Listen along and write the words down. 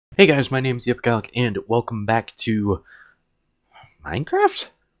Hey guys, my name's TheEpicAlec, and welcome back to Minecraft?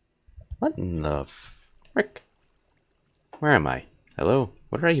 What in the frick? Where am I? Hello?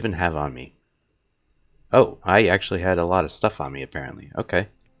 What did I even have on me? Oh, I actually had a lot of stuff on me, apparently. Okay.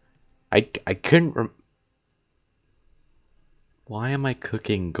 I couldn't Why am I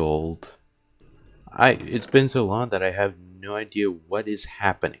cooking gold? It's been so long that I have no idea what is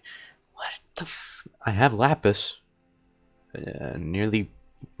happening. What the I have lapis. Nearly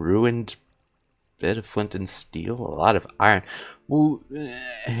ruined bit of flint and steel, a lot of iron. Ooh,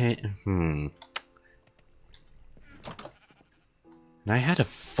 And I had a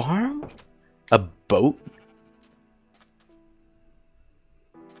farm? A boat?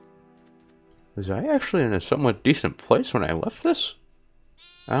 Was I actually in a somewhat decent place when I left this?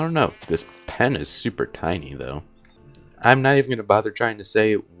 I don't know. This pen is super tiny, though. I'm not even going to bother trying to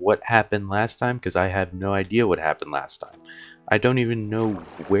say what happened last time, because I have no idea what happened last time. I don't even know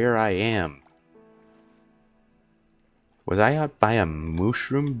where I am. Was I out by a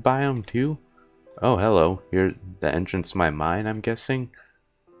mushroom biome, too? Oh, hello. Here's the entrance to my mine, I'm guessing.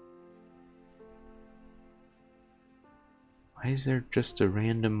 Why is there just a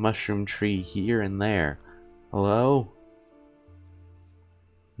random mushroom tree here and there? Hello?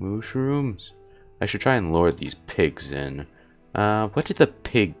 Mushrooms? I should try and lure these pigs in. What did the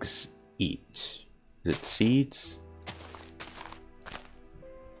pigs eat? Is it seeds?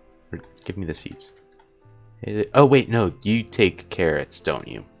 Or give me the seeds. Oh wait, no, you take carrots, don't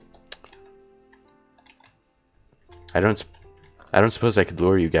you? I don't suppose I could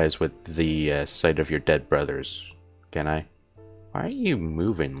lure you guys with the sight of your dead brothers, can I? Why are you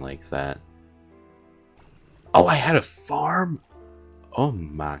moving like that? Oh, I had a farm? Oh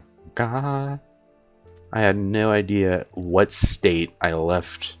my god. I had no idea what state I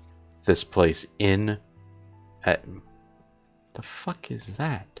left this place in. The fuck is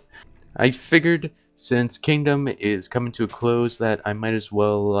that? I figured since Kingdom is coming to a close that I might as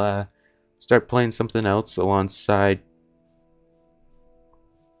well start playing something else alongside.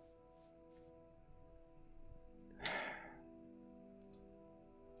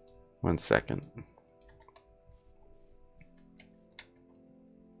 One second.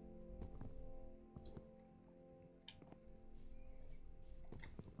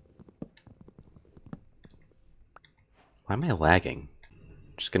 Why am I lagging?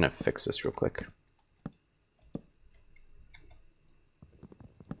 Just gonna fix this real quick.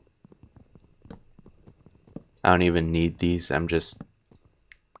 I don't even need these. I'm just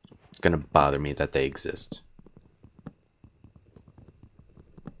gonna bother me that they exist.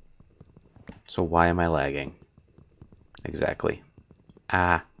 So why am I lagging? Exactly.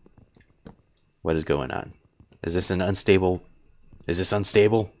 What is going on? Is this an unstable? Is this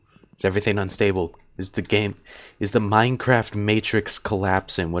unstable? Is everything unstable? Is the game, is the Minecraft matrix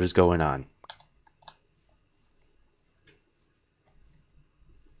collapsing? What is going on?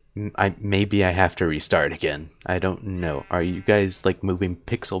 Maybe I have to restart again. I don't know. Are you guys like moving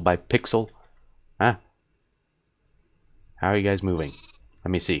pixel by pixel? Huh? How are you guys moving?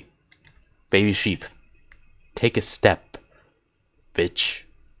 Let me see. Baby sheep. Take a step, bitch.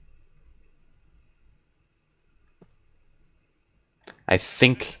 I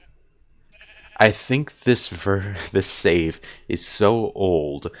think this save is so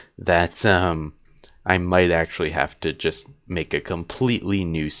old that I might actually have to just make a completely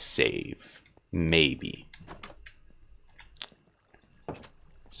new save. Maybe.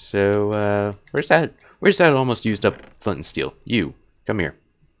 So where's that almost used up flint and steel? You, come here.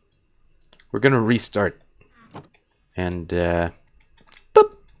 We're gonna restart. And boop,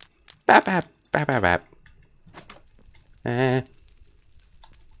 bap bap bap bap bap.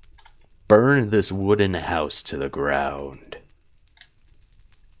 Burn this wooden house to the ground.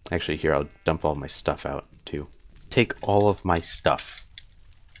 Actually, here, I'll dump all my stuff out, too. Take all of my stuff.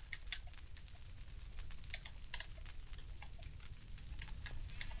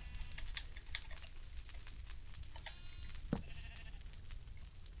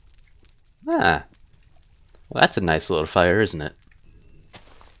 Ah. Well, that's a nice little fire, isn't it?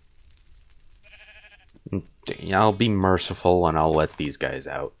 I'll be merciful and I'll let these guys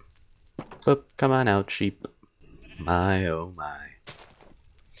out. Boop, come on out, sheep. My, oh my.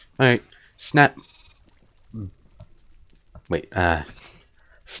 Alright, snap. Wait,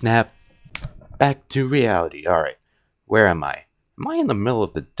 snap back to reality. Alright, where am I? Am I in the middle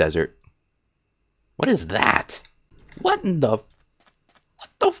of the desert? What is that? What the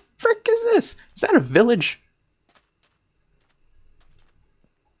frick is this? Is that a village?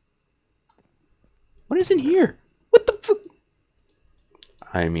 What is in here? What the frick?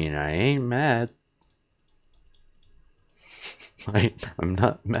 I mean, I ain't mad. fine. I'm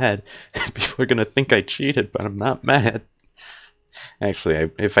not mad. People are gonna think I cheated, but I'm not mad.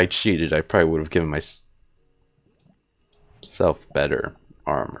 Actually, if I cheated, I probably would have given myself better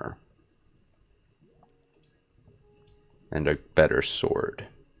armor. And a better sword.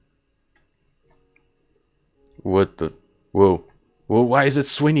 What the... Whoa. Whoa, why is it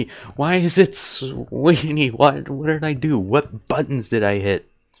Sweeney? Why is it Sweeney? What did I do? What buttons did I hit?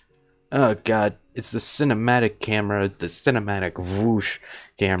 Oh god, it's the cinematic camera, the cinematic whoosh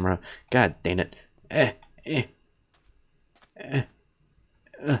camera. God dang it.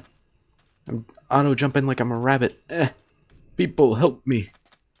 I'm auto jumping like I'm a rabbit. People help me.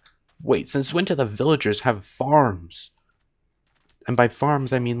 Wait, since when do the villagers have farms? And by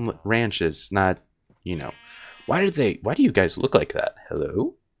farms I mean ranches, not, you know. Why do you guys look like that?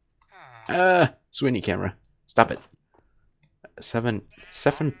 Hello? Sweeney camera. Stop it. Seven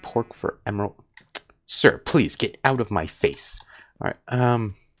pork for emerald. Sir, please get out of my face. Alright,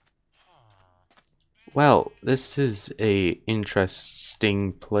 well, this is a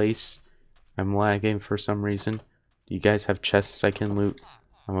interesting place. I'm lagging for some reason. Do you guys have chests I can loot?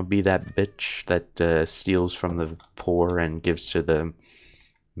 I'm gonna be that bitch that steals from the poor and gives to the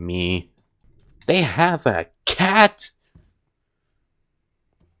me. They have a cat!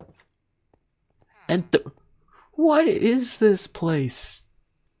 And what is this place?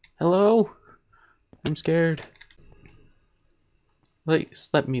 Hello? I'm scared. Please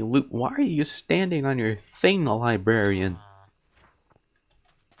let me loot. Why are you standing on your thing, librarian?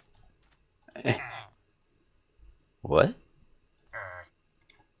 What?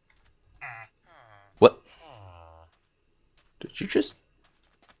 What? Did you just...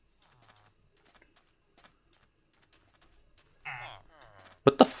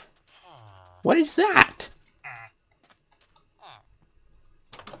 What the f... What is that?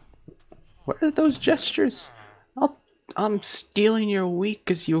 What are those gestures? I'm stealing your wheat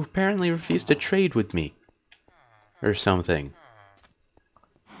because you apparently refuse to trade with me. Or something.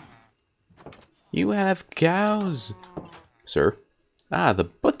 You have cows. Sir? Ah, the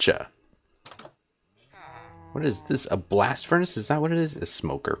butcher. What is this? A blast furnace? Is that what it is? A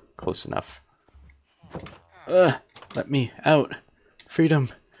smoker. Close enough. Let me out. Freedom.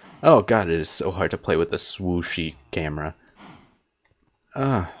 Oh god, it is so hard to play with the swooshy camera.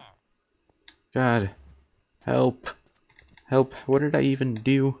 God. Help. Help. What did I even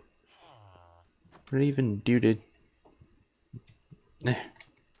do? What did I even do to...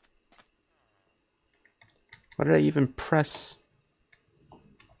 What did I even press?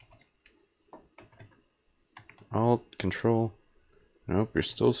 Alt, control. Nope, you're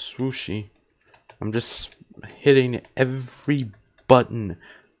still swooshy. I'm just hitting every button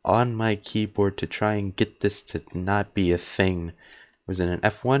on my keyboard to try and get this to not be a thing. Was it an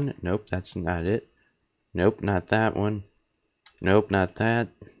F1? Nope, that's not it. Nope, not that one. Nope, not that.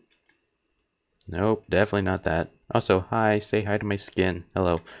 Nope, definitely not that. Also, hi, say hi to my skin.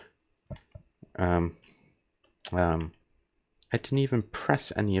 Hello. I didn't even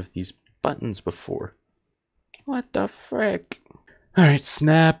press any of these buttons before. What the frick? Alright,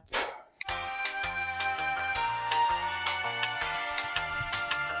 snap.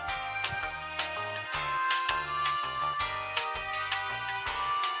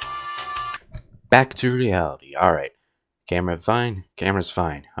 Back to reality. Alright. Camera fine? Camera's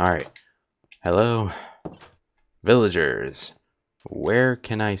fine. Alright. Hello? Villagers. Where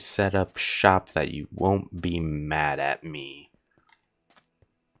can I set up shop that you won't be mad at me?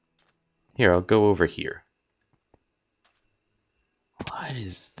 Here, I'll go over here. What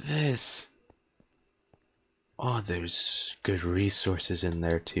is this? Oh, there's good resources in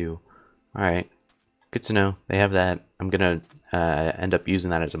there too. Alright. Good to know. They have that. I'm gonna end up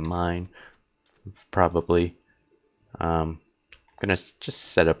using that as a mine. Probably. I'm gonna just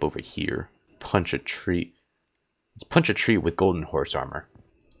set up over here. Punch a tree. Let's punch a tree with golden horse armor.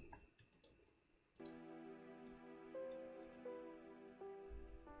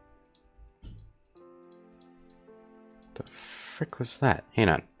 The frick was that? Hang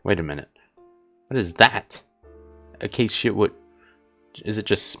on. Wait a minute. What is that? Okay, shit, what? Is it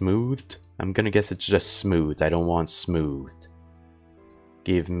just smoothed? I'm gonna guess it's just smooth. I don't want smoothed.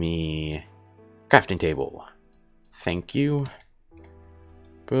 Give me... crafting table. Thank you.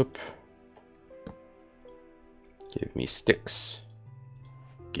 Boop. Give me sticks.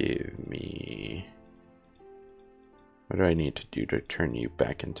 Give me... What do I need to do to turn you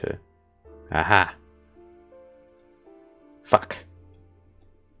back into... Aha! Fuck.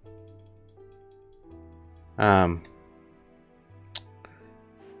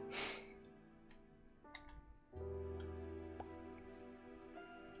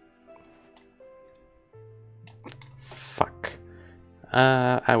 Fuck.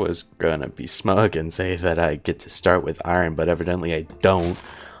 I was gonna be smug and say that I get to start with iron, but evidently I don't.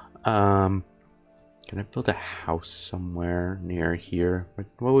 Can I build a house somewhere near here?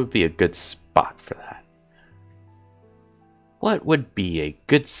 What would be a good spot for that? What would be a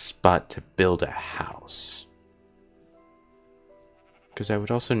good spot to build a house? Because I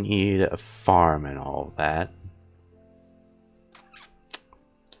would also need a farm and all that.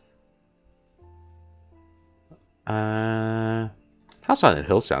 House on the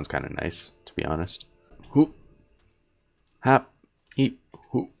hill sounds kind of nice, to be honest. Hoop, hop, heap,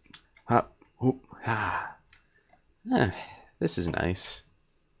 hoop, hop, hoop, ha. This is nice.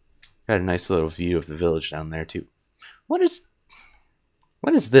 Got a nice little view of the village down there too. What is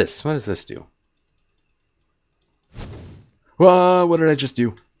this? What does this do? Whoa! What did I just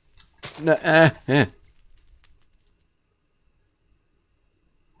do?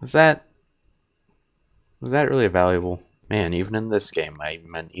 Was that really valuable? Man, even in this game,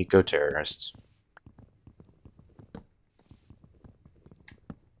 I'm an eco-terrorist.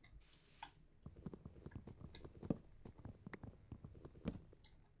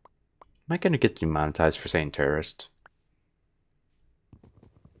 Am I gonna get demonetized for saying terrorist?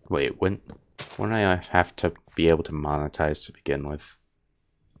 Wait, wouldn't I have to be able to monetize to begin with?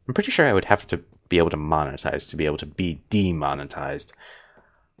 I'm pretty sure I would have to be able to monetize to be able to be demonetized.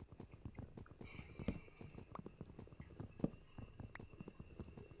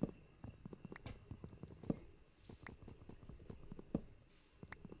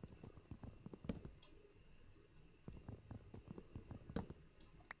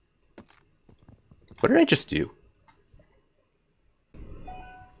 What did I just do?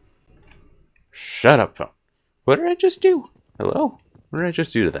 Shut up, phone. What did I just do? Hello? What did I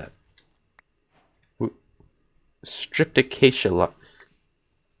just do to that? Stripped acacia log.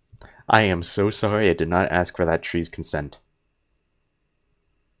 I am so sorry I did not ask for that tree's consent.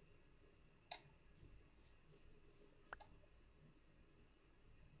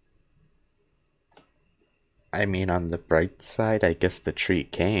 I mean, on the bright side, I guess the tree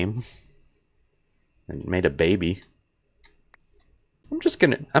came. And made a baby. I'm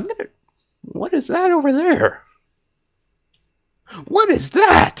gonna... What is that over there? What is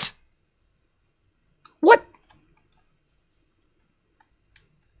that? What?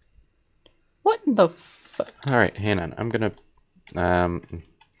 What in the fuck? Alright, hang on. I'm gonna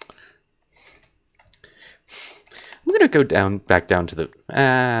go back down to the...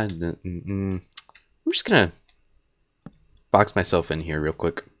 I'm just gonna box myself in here real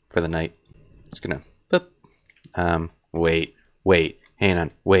quick for the night. Just gonna... wait, hang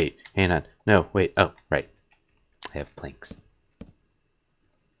on, no, wait, oh, right. I have planks.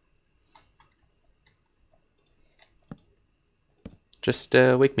 Just,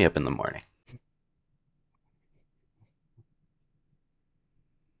 wake me up in the morning.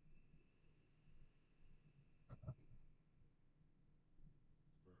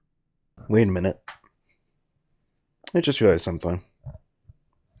 Wait a minute. I just realized something.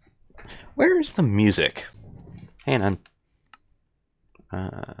 Where is the music? Hang on.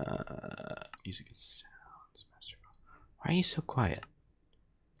 Music and sounds master. Why are you so quiet?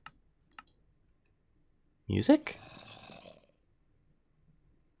 Music?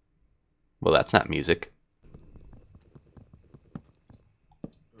 Well, that's not music.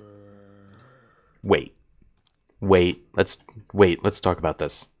 Wait. Let's talk about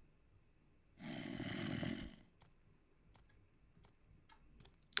this.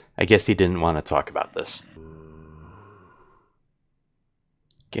 I guess he didn't want to talk about this.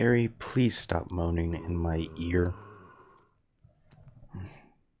 Gary, please stop moaning in my ear.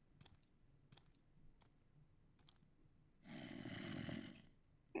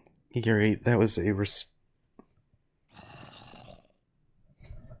 Gary, that was a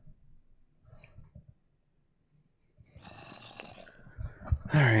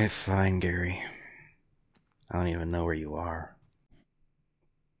Alright, fine, Gary. I don't even know where you are.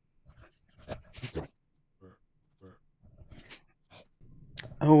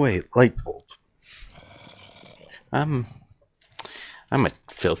 Oh wait, light bulb. I'm a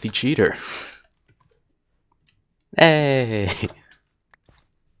filthy cheater. Hey.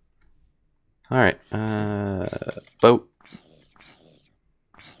 Alright, boat.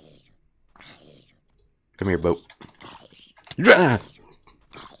 Come here, boat.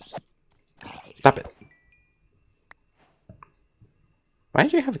 Stop it. Why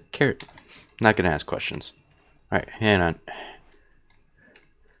did you have a carrot? Not gonna ask questions. Alright, hang on.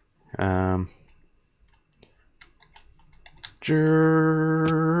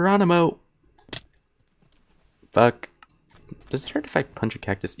 Geronimo. Fuck. Does it hurt if I punch a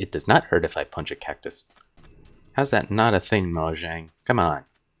cactus? It does not hurt if I punch a cactus. How's that not a thing, Mojang? Come on.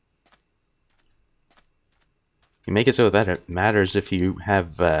 You make it so that it matters if you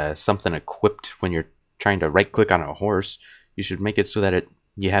have something equipped when you're trying to right-click on a horse. You should make it so that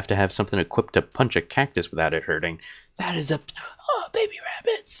you have to have something equipped to punch a cactus without it hurting. That is oh, baby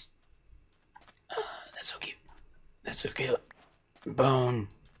rabbits. Oh, that's so cute. That's so cute. Bone.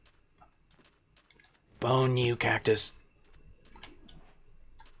 Bone you, cactus.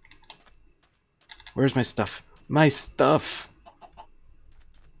 Where's my stuff? My stuff!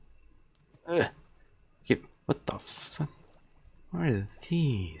 Ugh. What the fuck? What are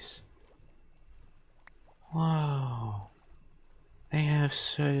these? Wow. They have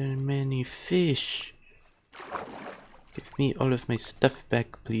so many fish. Give me all of my stuff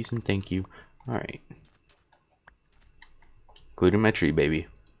back, please, and thank you. Alright. Glued in my tree, baby.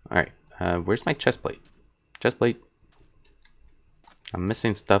 Alright. Where's my chest plate? Chest plate. I'm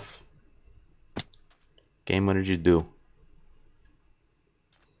missing stuff. Game, what did you do?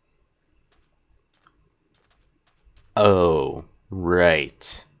 Oh,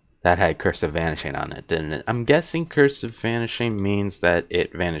 right. That had Curse of Vanishing on it, didn't it? I'm guessing Curse of Vanishing means that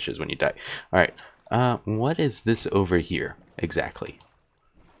it vanishes when you die. Alright, what is this over here, exactly?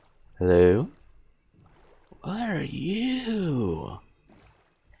 Hello? What are you?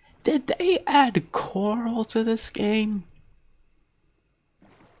 Did they add coral to this game?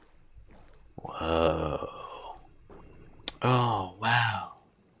 Whoa. Oh, wow.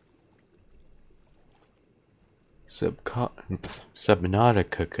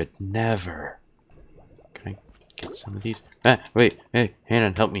 Subnautica could never. Can I get some of these? Ah, wait, hey,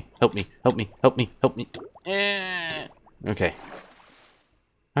 Hannah, help me, help me, help me, help me, help me. Okay.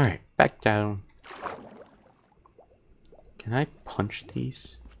 Alright, back down. Can I punch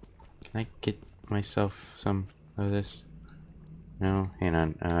these? Can I get myself some of this? No, hang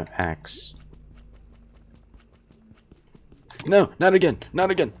on, axe. No, not again, not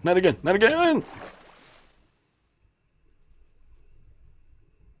again, not again, not again!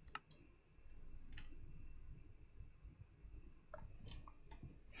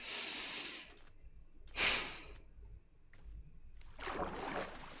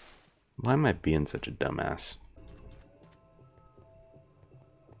 Why am I being such a dumbass?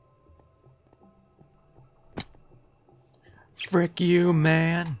 Frick you,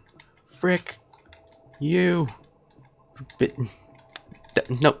 man. Frick you.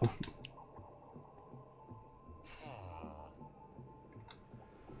 No.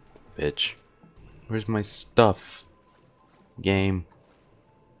 Bitch. Where's my stuff? Game.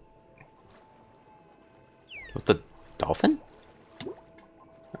 What, the dolphin?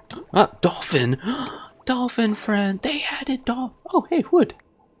 Ah, dolphin! Dolphin friend! They added Oh, hey, wood!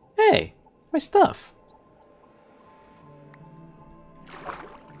 Hey! My stuff!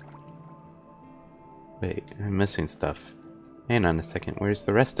 Wait, I'm missing stuff. Hang on a second, where's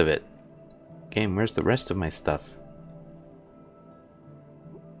the rest of it? Game, where's the rest of my stuff?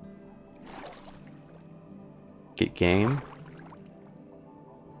 Get game?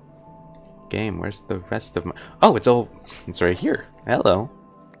 Game, where's the rest of my... Oh, it's right here. Hello.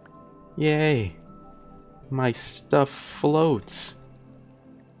 Yay. My stuff floats.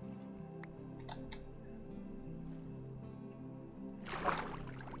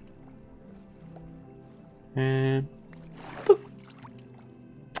 And... boop.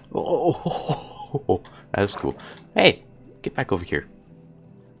 Oh, that was cool. Hey, get back over here.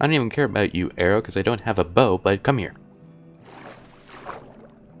 I don't even care about you, Arrow, because I don't have a bow, but come here.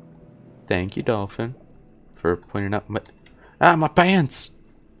 Thank you, Dolphin, for pointing out my... Ah, my pants!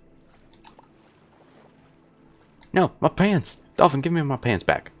 No, my pants! Dolphin, give me my pants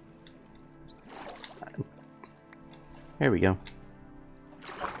back. There we go.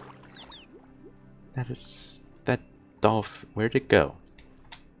 That Dolphin, where'd it go?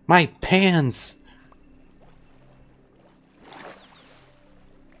 My pants!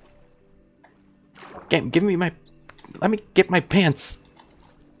 Give me my... Let me get my pants!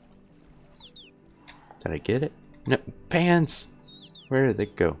 Did I get it? No, pants! Where did they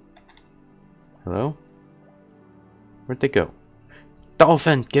go? Hello? Where'd they go?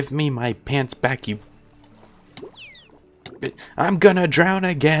 Dolphin, give me my pants back, you... I'm gonna drown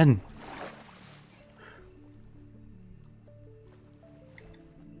again!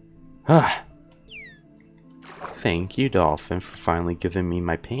 Ah. Thank you, Dolphin, for finally giving me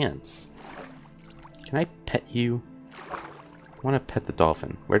my pants. Can I pet you? I want to pet the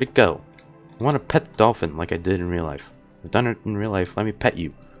dolphin. Where'd it go? I want to pet the dolphin like I did in real life. I've done it in real life. Let me pet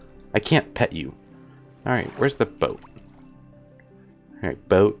you. I can't pet you. Alright, where's the boat? Alright,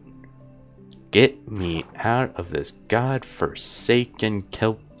 boat. Get me out of this godforsaken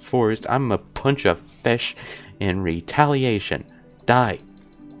kelp forest. I'm gonna punch a fish in retaliation. Die.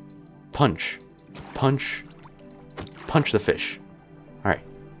 Punch. Punch. Punch the fish. Alright.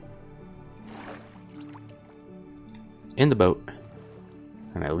 In the boat.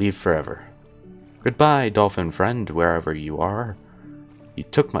 And I leave forever. Goodbye, dolphin friend, wherever you are. You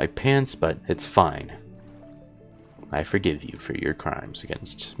took my pants, but it's fine. I forgive you for your crimes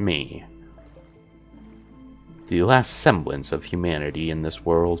against me. The last semblance of humanity in this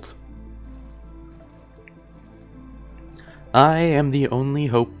world. I am the only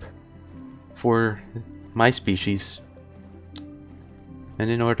hope for my species. And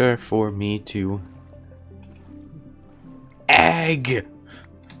in order for me to...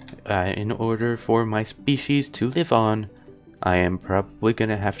 in order for my species to live on, I am probably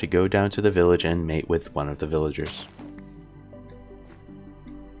gonna have to go down to the village and mate with one of the villagers.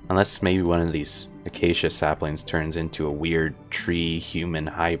 Unless maybe one of these acacia saplings turns into a weird tree-human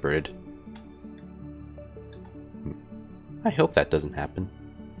hybrid. I hope that doesn't happen.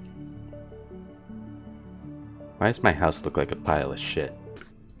 Why does my house look like a pile of shit?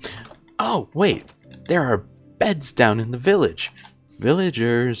 Oh, wait! There are beds down in the village!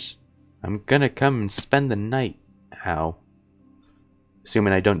 Villagers! I'm gonna come and spend the night. How?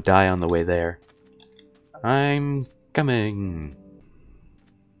 Assuming I don't die on the way there. I'm coming.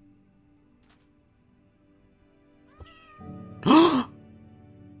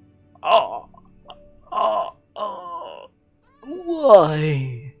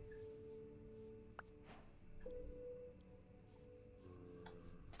 Why?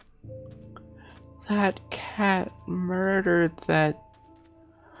 That cat murdered that...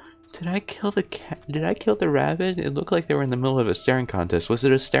 Did I kill the cat? Did I kill the rabbit? It looked like they were in the middle of a staring contest. Was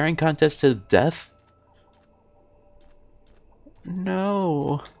it a staring contest to death?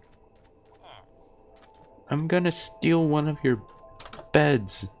 No. I'm gonna steal one of your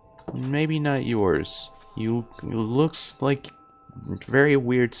beds. Maybe not yours. You looks like a very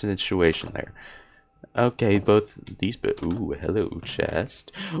weird situation there. Okay, both these ooh, hello,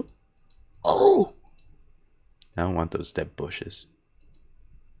 chest. Oh! I don't want those dead bushes.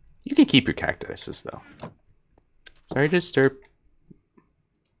 You can keep your cactuses, though. Sorry to disturb.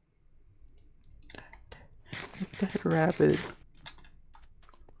 That rabbit.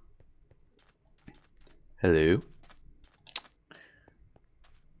 Hello?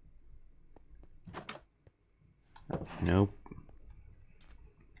 Nope.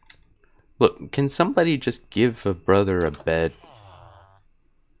 Look, can somebody just give a brother a bed?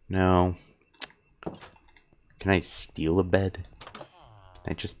 No. Can I steal a bed?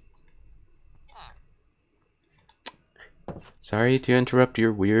 I just... Sorry to interrupt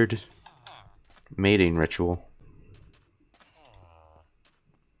your weird mating ritual.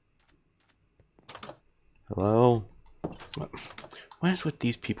 Hello? What is with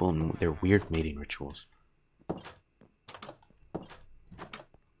these people and their weird mating rituals?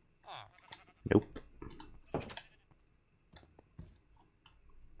 Nope.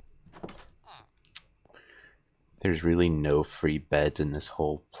 There's really no free beds in this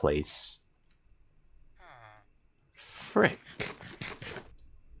whole place. Frick.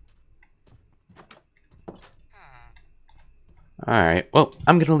 Alright, well,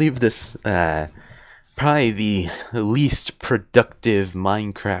 I'm gonna leave this, probably the least productive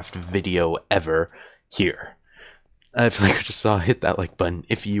Minecraft video ever here. If you like what you saw, hit that like button.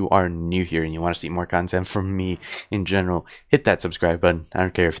 If you are new here and you want to see more content from me in general, hit that subscribe button. I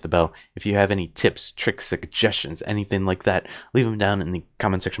don't care if the bell. If you have any tips, tricks, suggestions, anything like that, leave them down in the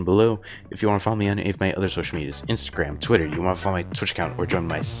comment section below. If you want to follow me on any of my other social medias, Instagram, Twitter, you want to follow my Twitch account or join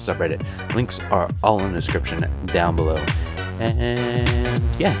my subreddit, links are all in the description down below. And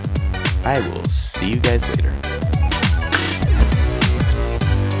yeah, I will see you guys later.